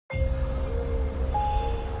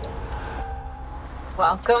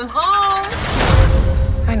Welcome home.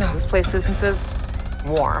 I know this place isn't as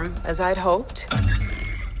warm as I'd hoped,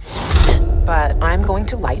 but I'm going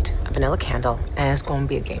to light a vanilla candle, and it's going to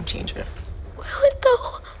be a game changer. Will it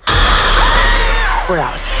though? We're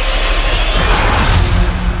out.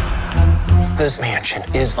 This mansion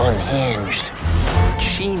is unhinged.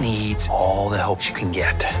 She needs all the help she can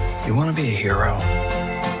get. You want to be a hero?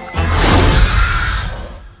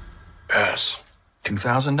 Pass.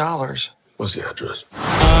 $2,000. What's the address?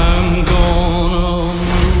 I'm gonna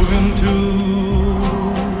move into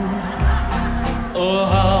a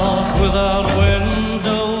house without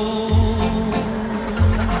windows,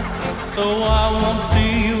 so I won't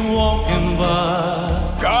see you walking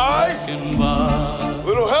by. Guys,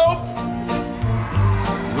 little help.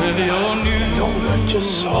 With your new I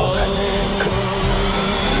just saw that.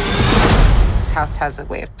 This house has a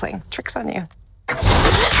way of playing tricks on you.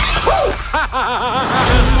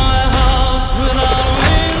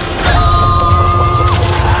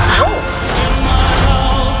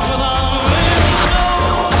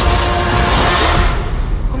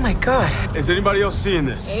 Oh my God. Is anybody else seeing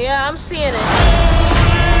this? Yeah, I'm seeing it.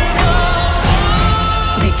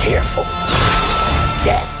 Be careful.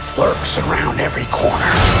 Death lurks around every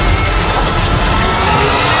corner.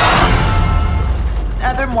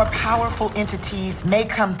 Other more powerful entities may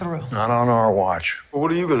come through. Not on our watch. Well,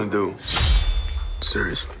 what are you gonna do?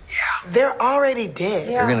 Seriously? They're already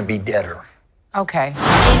dead. You're gonna be deader. Okay.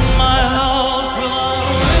 my house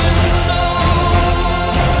without